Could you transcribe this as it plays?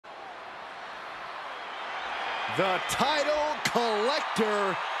The title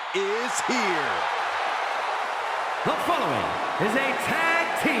collector is here. The following is a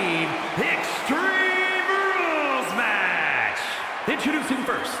tag team Extreme Rules match. Introducing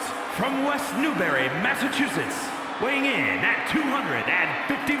first, from West Newbury, Massachusetts, weighing in at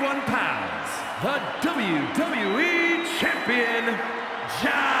 251 pounds, the WWE Champion,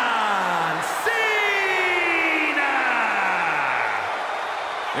 John Cena!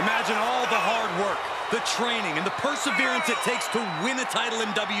 Imagine all the hard work, the training, and the perseverance it takes to win a title in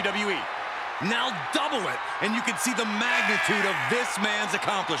WWE. Now double it, and you can see the magnitude of this man's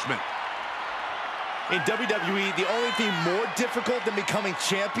accomplishment. In WWE, the only thing more difficult than becoming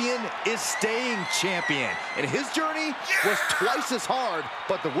champion is staying champion. And his journey was twice as hard,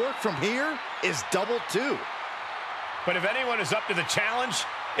 but the work from here is double too. But if anyone is up to the challenge,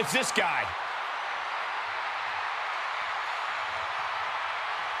 it's this guy.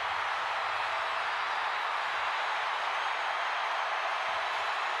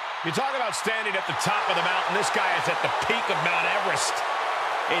 You talk about standing at the top of the mountain, this guy is at the peak of Mount Everest.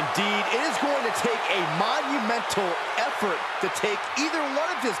 Indeed, it is going to take a monumental effort to take either one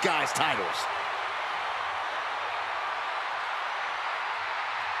of this guy's titles.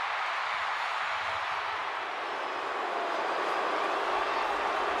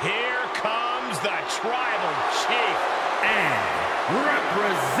 Here comes the Tribal Chief. And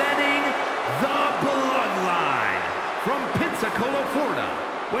representing the Bloodline, from Pensacola, Florida,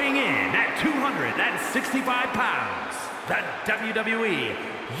 weighing in at 265 pounds, the WWE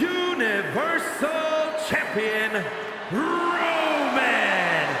Universal Champion,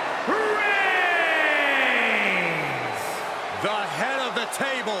 Roman Reigns! The head of the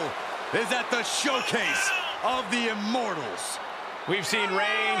table is at the showcase of the Immortals. We've seen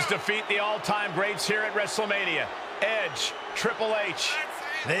Reigns defeat the all-time greats here at WrestleMania. Edge, Triple H,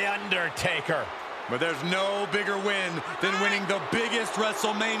 The Undertaker. But there's no bigger win than winning the biggest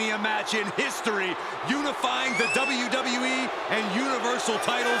WrestleMania match in history, unifying the WWE and Universal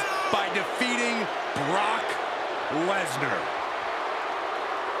titles by defeating Brock Lesnar.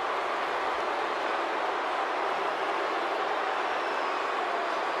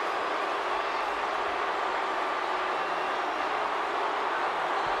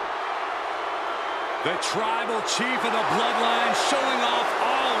 The Tribal Chief of the Bloodline showing off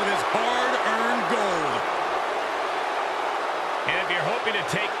all of his hard-earned gold. And if you're hoping to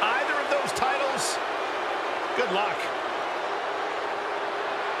take either of those titles, good luck.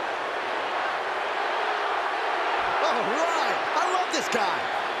 All right, I love this guy.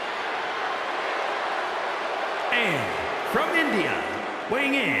 And from India,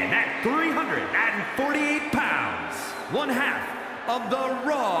 weighing in at 348 pounds, one half of the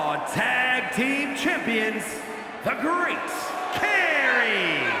Raw Tag Team Champions, the Great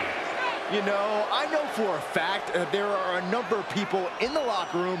Khali. You know, I know for a fact there are a number of people in the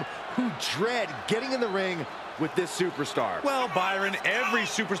locker room who dread getting in the ring with this superstar. Well, Byron, every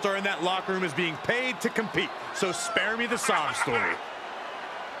superstar in that locker room is being paid to compete, so spare me the sob story.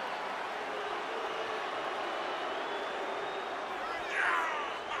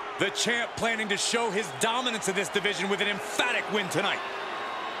 The champ planning to show his dominance in this division with an emphatic win tonight.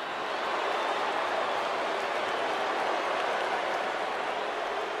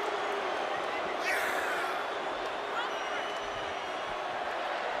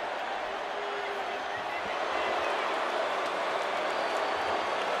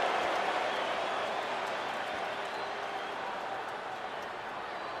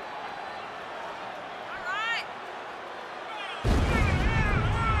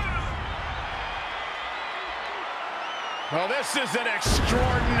 Well, this is an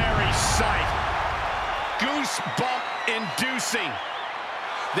extraordinary sight. Goosebump-inducing.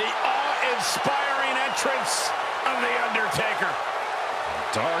 The awe-inspiring entrance of The Undertaker.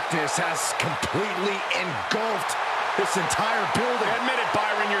 Darkness has completely engulfed this entire building. Admit it,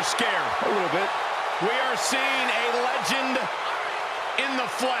 Byron, you're scared. A little bit. We are seeing a legend in the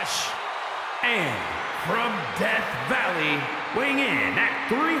flesh. And from Death Valley, weighing in at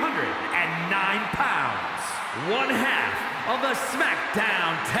 309 pounds, one half of the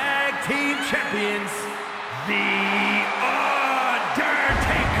SmackDown Tag Team Champions, The Undertaker.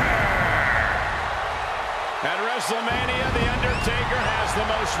 At WrestleMania, The Undertaker has the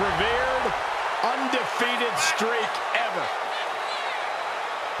most revered, undefeated streak ever.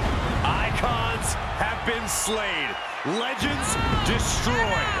 Icons have been slain. Legends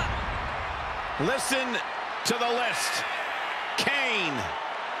destroyed. Listen to the list. Kane,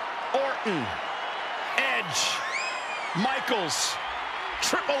 Orton, Edge, Michaels,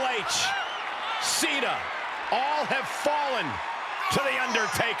 Triple H, Cena, all have fallen to The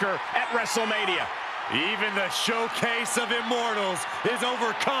Undertaker at WrestleMania. Even the showcase of immortals is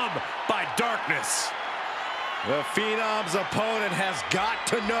overcome by darkness. The Phenom's opponent has got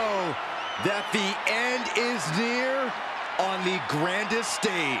to know that the end is near on the grandest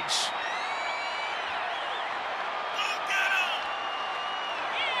stage.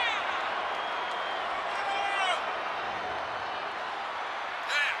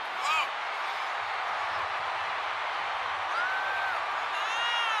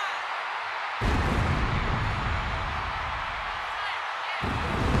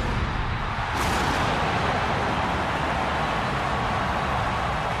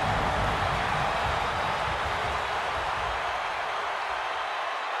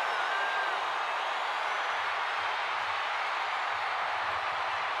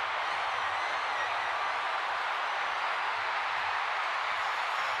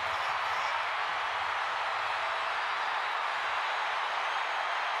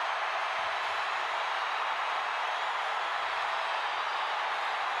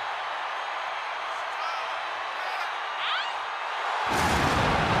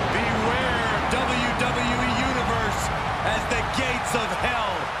 As the gates of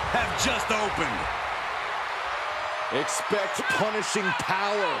hell have just opened. Expect punishing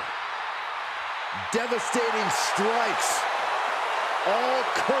power, devastating strikes, all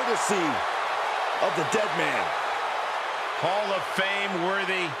courtesy of the dead man. Hall of Fame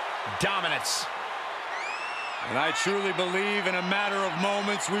worthy dominance. And I truly believe in a matter of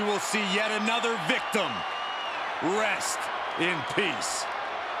moments we will see yet another victim rest in peace.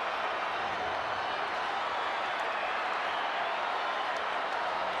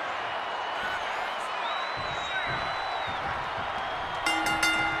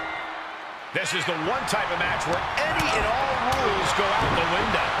 This is the one type of match where any and all rules go out the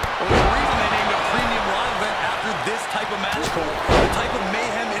window. Well, the reason they named a premium live event after this type of match, Cole, the type of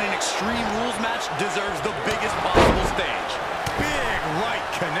mayhem in an Extreme Rules match deserves the biggest possible stage. Big right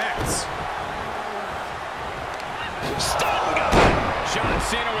connects. Stun gun! John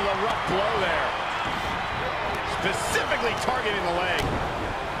Cena with a rough blow there. Specifically targeting the leg.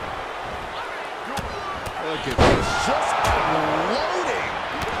 Look at this, just unloading.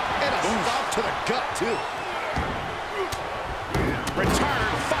 And a stop to the gut, too. Return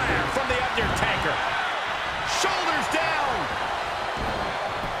fire from the Undertaker. Shoulders down.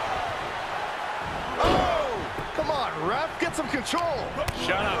 Oh! Come on, ref, get some control.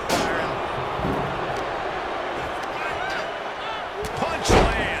 Shut up, Byron. Punch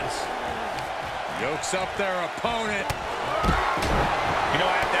lands. Yokes up their opponent. You know,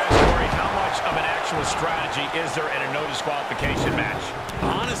 I have to ask Corey, how much of an actual strategy is there in a no disqualification match?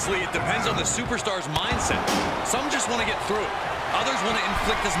 Honestly, it depends on the superstar's mindset. Some just want to get through it. Others want to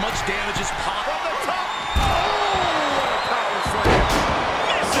inflict as much damage as possible. From the top. Oh, what a power slam.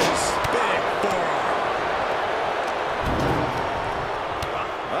 Misses. Big forearm.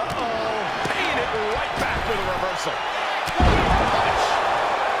 Uh-oh. Paying it right back with a reversal. Punch.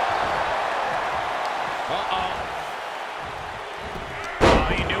 Uh-oh. Oh,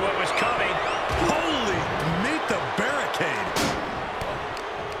 he knew what was coming. Holy, meet the barricade.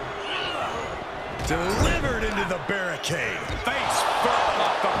 Delivered into the barricade. Face first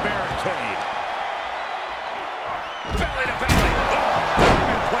off the barricade. Belly to belly.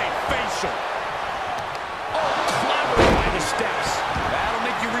 Diamond plate facial. Oh, clobbering by the steps. That'll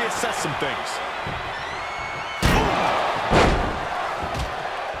make you reassess some things.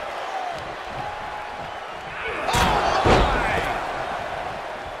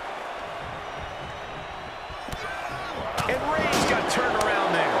 And Reigns got turned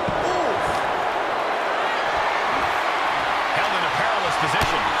around there. Oof. Held in a perilous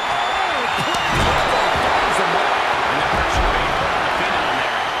position. And the pressure being put on the Phenom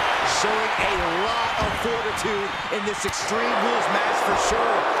there. showing a lot of fortitude in this Extreme Rules match for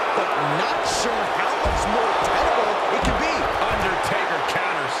sure, but not sure how much more tenable it can be. Undertaker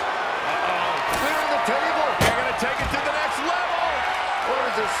counters. Uh-oh. Clear the table. They're going to take it to the next level. What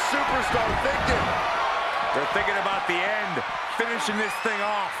is this superstar thinking? They're thinking about the end, finishing this thing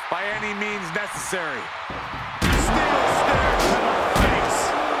off by any means necessary. Steel stare to the face.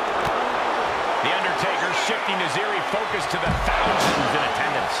 The Undertaker shifting his eerie focus to the thousands in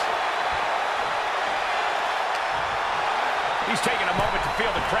attendance. He's taking a moment to feel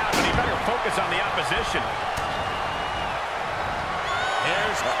the crowd, but he better focus on the opposition.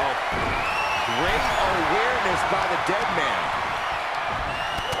 There's great awareness by the dead man.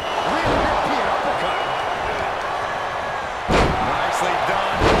 Real European uppercut. Nicely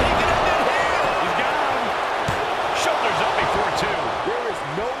done. Taking a mid heel. He's got him. Shoulders up before two. There is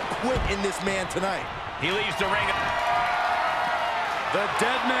no quit in this man tonight. He leaves the ring. The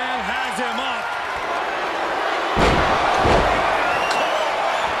dead man has him up.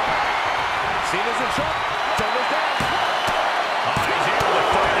 Cena's in trouble. Shoulders down. He's able to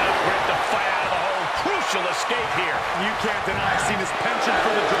find enough grit to fight out of the hole. Crucial escape here. You can't deny Cena's penchant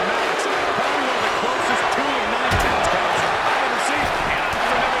for the dramatics. Probably one of the closest 2 of 9 count counts I've ever seen. An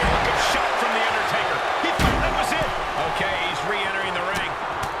unfamiliar looking shot from the Undertaker. He thought that was it. Okay, he's re-entering the ring.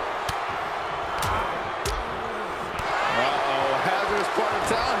 Hazardous part of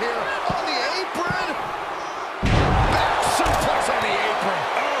town here on the apron. Back suplex on the apron.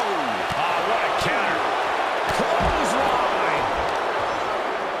 Oh, what a counter. Clothesline.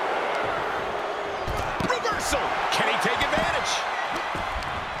 Reversal. Can he take advantage?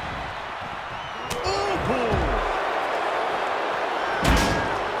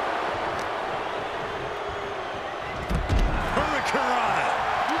 Hurricanrana.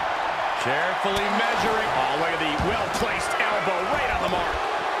 Carefully measuring. Oh, look at the well-placed elbow right on the mark.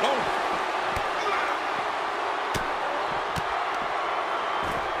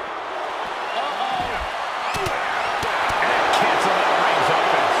 And cancel that Reigns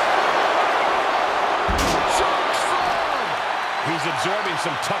offense. He's absorbing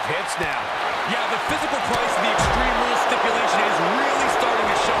some tough hits now. Yeah, the physical price of the Extreme Rules stipulation is really starting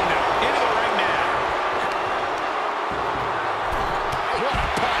to show now. Into the ring now. What a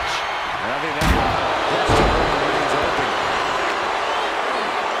punch. I think that left remains open.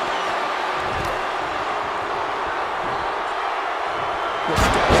 The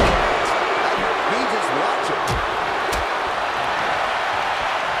steps connect. He just watch it.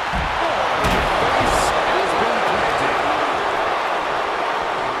 Face has been planted.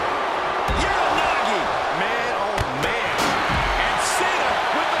 Uranagi. Man, oh man. And Cena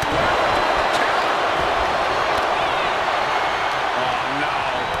with the counter. Oh, no.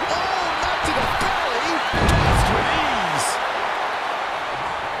 Oh, not to the belly. Just with ease.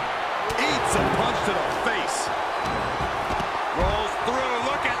 Eats a punch to the face. Rolls through.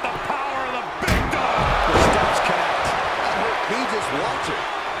 Look at the power of the big dog. The steps connect. He just watch it.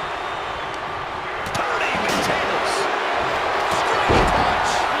 Turning the tables. Straight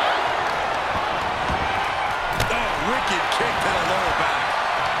punch. Oh, wicked kick to the lower back.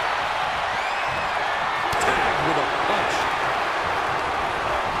 Tagged with a punch.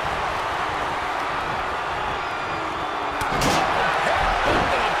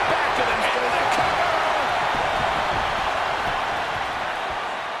 Back to the head of the cover.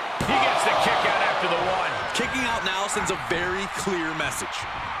 He gets the kick out after the one. Kicking out now sends a very clear message.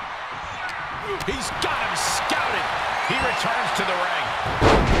 He's got him scouted. He returns to the ring.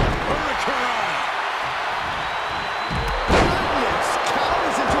 Hurricanrana. Goodness,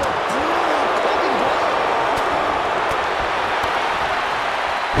 counters into a brutal plugging blow.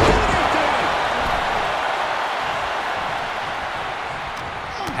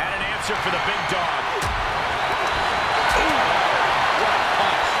 Had an answer for the big dog. What a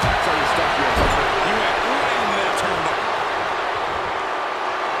punch. That's how you stop your opponent. You went right into that turnbuckle.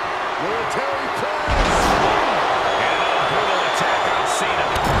 Military press. And a brutal attack on Cena.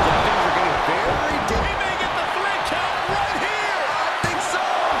 Things are getting very He dangerous. may get the flank count right here. I think so.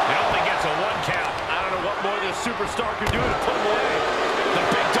 It only gets a 1 count. I don't know what more this superstar can do to put him away. The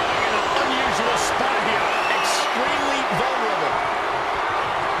big dog in an unusual spot here. Extremely vulnerable.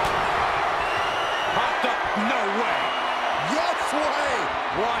 Hopped up. No way. Yes way.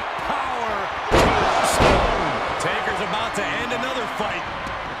 What power. Taker's about to end another fight.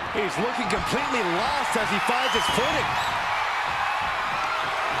 He's looking completely lost as he finds his footing.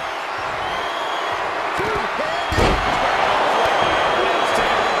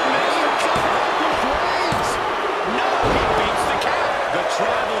 No, he beats the count. The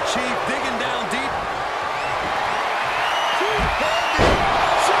tribal chief digging down deep.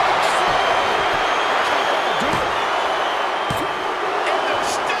 And they're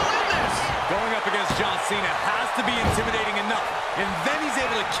still in this. Going up against John Cena has to be intimidating enough. And then he's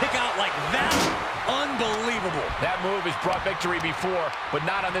able to kick out like that. Unbelievable. That move has brought victory before, but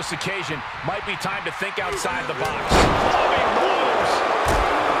not on this occasion. Might be time to think outside the box. Clubbing blows.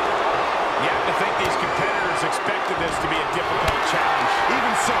 You have to think these competitors expected this to be a difficult challenge.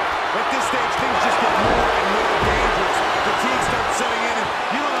 Even so, at this stage, things just get more and more dangerous. Fatigue starts setting in, and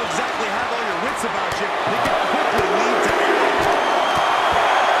you don't exactly have all your wits about you. It can quickly lead to error.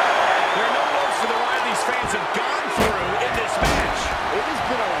 There are no words for the ride these fans have gone through in this match. It has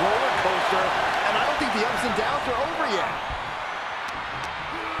been a roller coaster, and I don't think the ups and downs are over yet.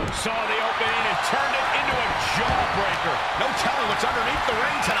 Saw the opening and turned it into a jawbreaker. No telling what's underneath the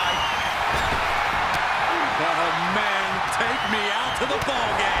ring tonight. Oh, man, take me out to the ball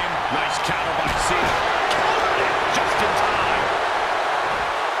game. Nice counter by Cena. Countered it just in time.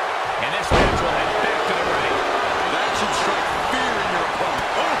 And this match will head back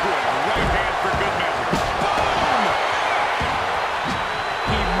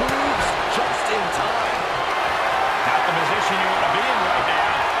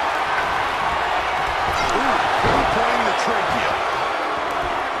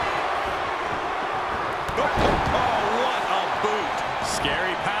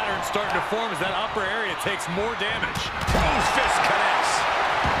takes more damage. His fist connects.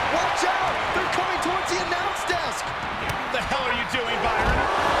 Watch out! They're coming towards the announce desk! What the hell are you doing, Byron?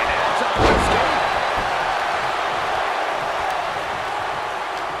 That's a mistake.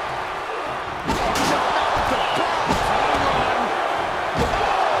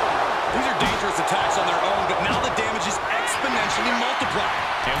 These are dangerous attacks on their own, but now the damage is exponentially multiplied.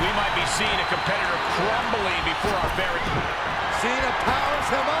 And we might be seeing a competitor crumbling before our very... Cena powers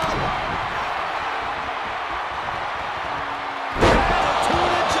him up.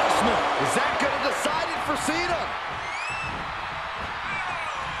 Attitude adjustment. Is that going to decide it for Cena?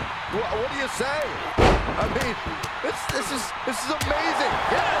 What do you say? I mean, this is amazing.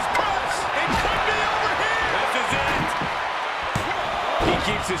 Yes, press. It could be over here. This is it. He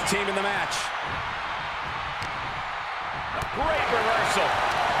keeps his team in the match. A great reversal.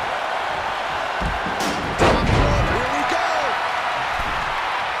 Top rope, here we go.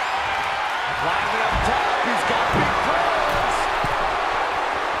 Climbing up top, he's got big plans.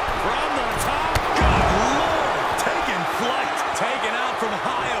 From the top, good Lord. Taking flight. Taken out from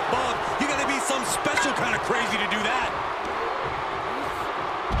high above. You got to be some special kind of crazy to do that.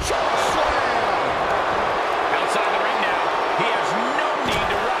 Choke slam. Outside the ring now. He has no need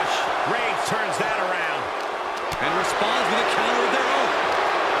to rush. Reigns turns that around. And responds with a counter of their own.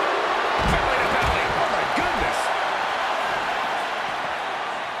 Belly to belly. Oh, my goodness.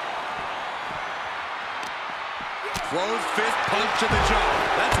 Closed fist punch to the jaw.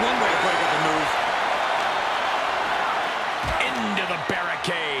 That's one way to break up a move. Into the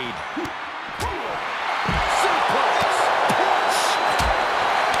barricade. Suplex. Push.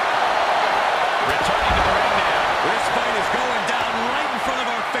 Returning to the ring now. This fight is going down right in front of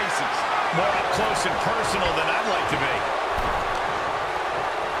our faces. More up close and personal than I'd like to be.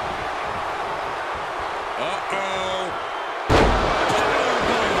 Uh-oh.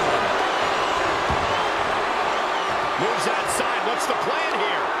 Moves outside. What's the plan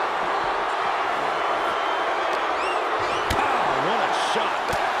here? Pow, what a shot.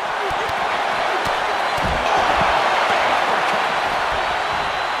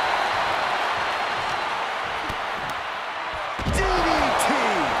 DDT.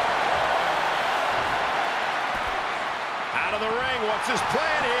 Out of the ring. What's his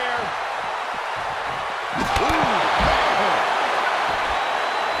plan here?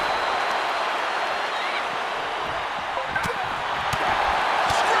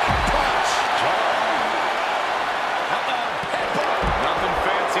 Nothing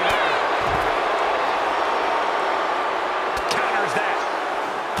fancy there. Counters that.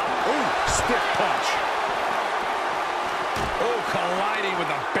 Ooh, stiff punch. Oh, colliding with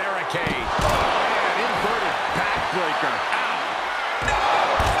the barricade. Man, inverted backbreaker. Ow.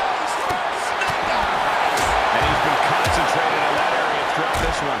 And he's been concentrated on that area throughout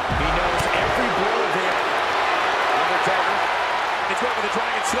this one. He knows every blow there. Undertaker. It's going for the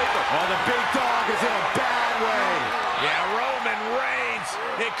Dragon Sleeper. Oh, the big dog is in a bad way. Yeah, Roman Reigns.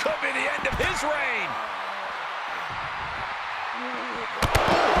 It could be the end of his reign.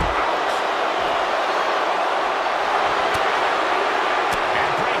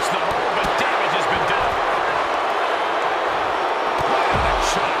 And breaks the hold, but damage has been done. What are the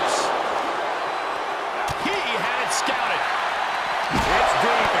chops? He had it scouted. It's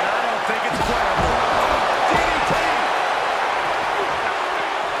deep, and I don't think it's playable. DDT.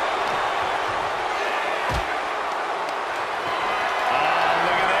 Oh,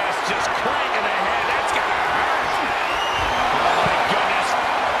 look at this. Just cranking the head. That's got to hurt. Oh, my goodness.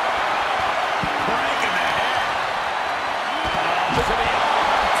 Cranking the head. Oh, to the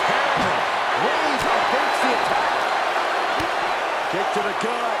arm. Terrible. Reigns breaks the attack. Kick to the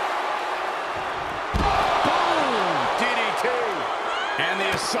gut. Boom. DDT. And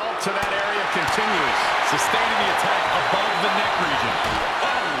the assault to that area continues. Sustaining the attack above the neck region.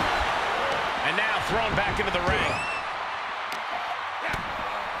 Oh. And now thrown back into the ring.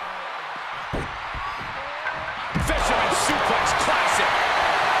 Fisherman suplex classic.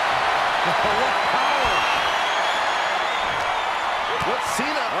 What power. What's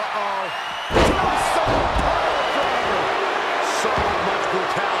Cena? Uh-oh. So much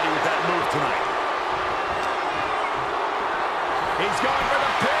brutality with that move tonight. He's going for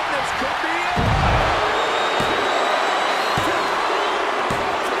the pin. This could be it.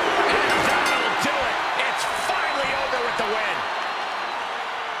 And that'll do it. It's finally over with the win.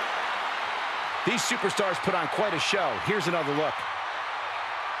 These superstars put on quite a show. Here's another look.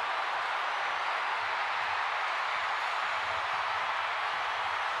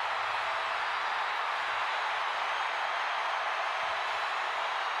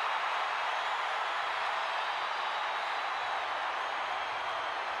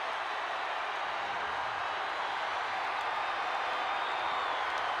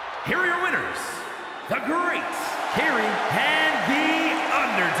 here are your winners, the Great Khali and the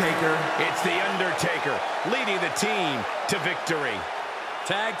Undertaker. It's the Undertaker leading the team to victory.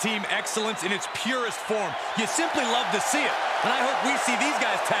 Tag team excellence in its purest form. You simply love to see it. And I hope we see these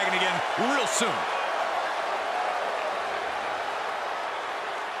guys tagging again real soon.